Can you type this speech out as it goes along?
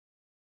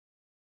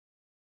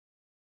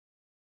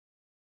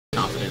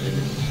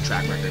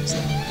track records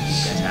that you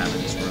guys have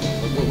in this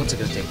room. What's it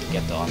going to take to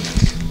get the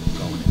offense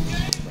going in the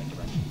right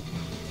direction?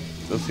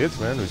 Those hits,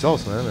 man,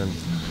 results, man. And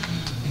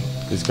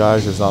these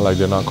guys, it's not like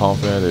they're not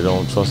confident, they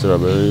don't trust their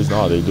abilities.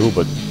 No, they do,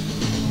 but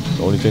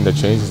the only thing that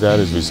changes that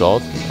is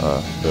result.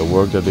 The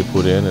work that they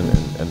put in and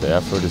the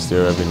effort is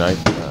there every night,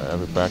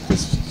 every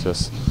practice. It's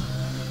just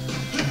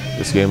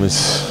this game is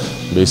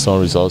based on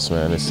results,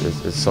 man. It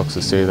sucks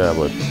to say that,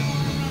 but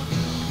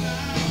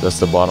that's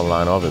the bottom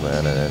line of it,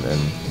 man.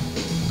 And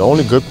the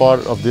only good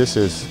part of this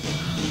is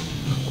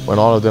when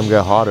all of them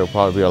get hot, there'll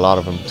probably be a lot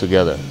of them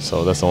together.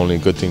 So that's the only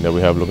good thing that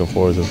we have looking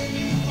forward to.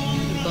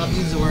 Bob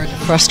used the word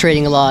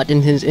frustrating a lot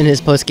in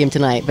his post game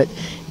tonight, but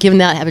given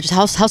that,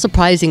 how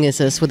surprising is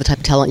this with the type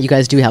of talent you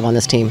guys do have on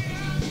this team?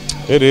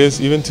 It is,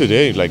 even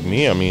today, like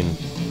me, I mean,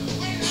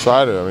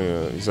 Strider, I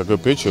mean, he's a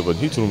good pitcher, but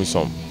he threw me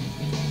some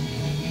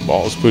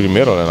balls pretty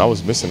middle, and I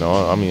was missing.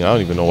 I mean, I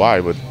don't even know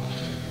why, but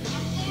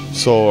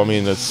so, I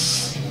mean,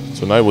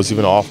 tonight was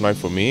even an off night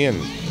for me,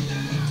 and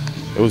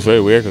it was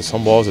very weird because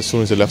some balls, as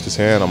soon as it left his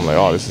hand, I'm like,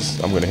 oh,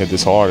 I'm going to hit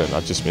this hard, and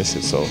I just missed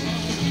it. So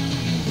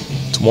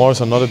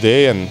tomorrow's another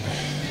day, and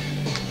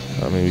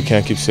I mean, we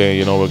can't keep saying,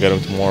 you know, we'll get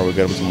him tomorrow, we'll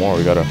get him tomorrow.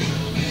 We got to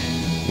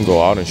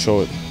go out and show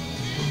it.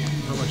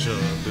 How much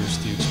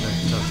boost do you expect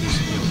Tatis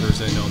to be on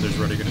Thursday, knowing there's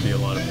already going to be a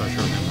lot of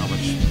pressure on him? How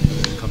much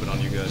is incumbent on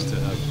you guys to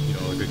have, you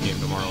know, a good game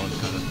tomorrow and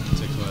kind of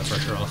take some of that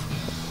pressure off?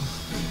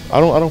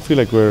 I don't feel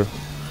like we're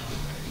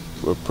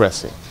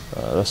pressing.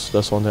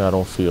 That's one thing I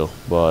don't feel.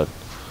 But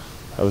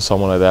having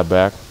someone like that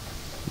back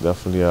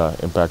definitely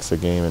impacts the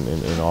game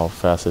in all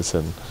facets,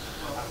 and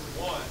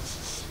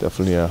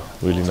definitely a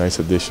really nice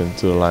addition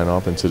to the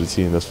lineup and to the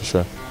team. That's for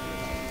sure.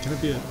 Can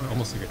it be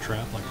almost like a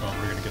trap? Like, oh,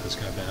 we're going to get this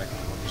guy back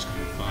and we're just going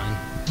to be fine?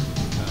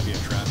 Can that be a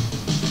trap?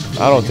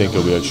 I don't think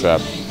it'll be a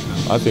trap.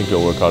 I think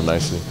it'll work out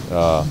nicely.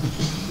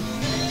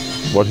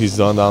 What he's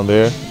done down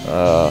there,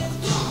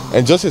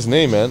 and just his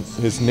name, man.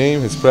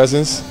 His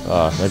presence,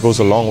 that goes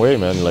a long way,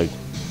 man. Like,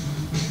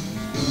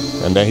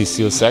 and then he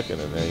steals second,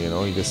 and then, you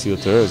know, he just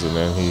steals third, and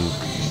then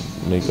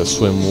he make a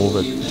swim move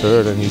at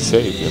third, and he's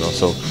safe, you know.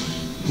 So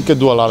he can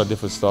do a lot of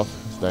different stuff.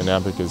 His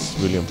dynamic is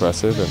really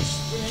impressive, and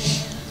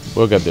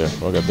we'll get there.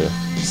 We'll get there.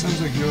 It sounds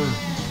like you're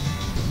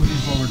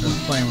looking forward to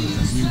playing with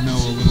him. You know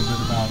a little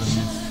bit about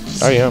him.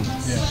 I am,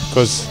 yeah.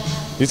 Because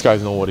these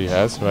guys know what he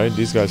has, right?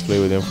 These guys play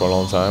with him for a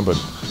long time, but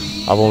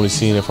I've only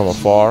seen it from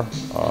afar.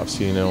 I've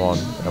seen him on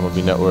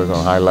MLB Network,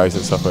 on highlights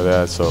and stuff like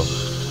that. So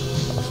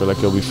I feel like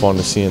it'll be fun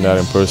to see that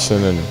in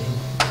person and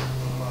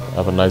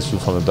have a nice view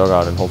from the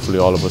dugout, and hopefully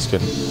all of us can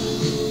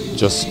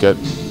just get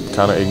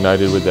kind of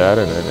ignited with that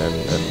and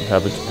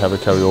have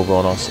it carry over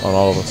on us, on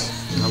all of us.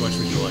 How much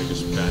would you like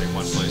just batting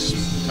one place the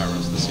entire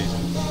rest of the season?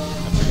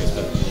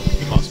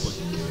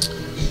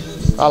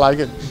 Possibly. I like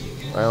it.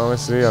 I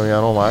honestly, I mean, I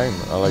don't mind.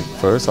 I like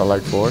first, I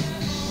like fourth.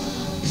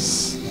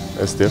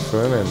 It's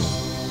different, and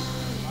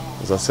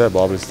as I said,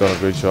 Bobby's done a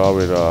great job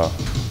with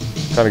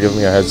kind of giving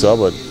me a heads up,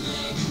 but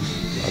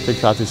I think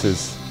Tatis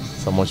is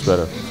so much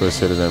better first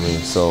hitter than me,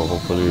 so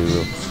hopefully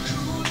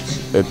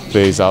it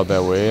plays out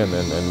that way, and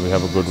we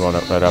have a good run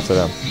right after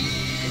that.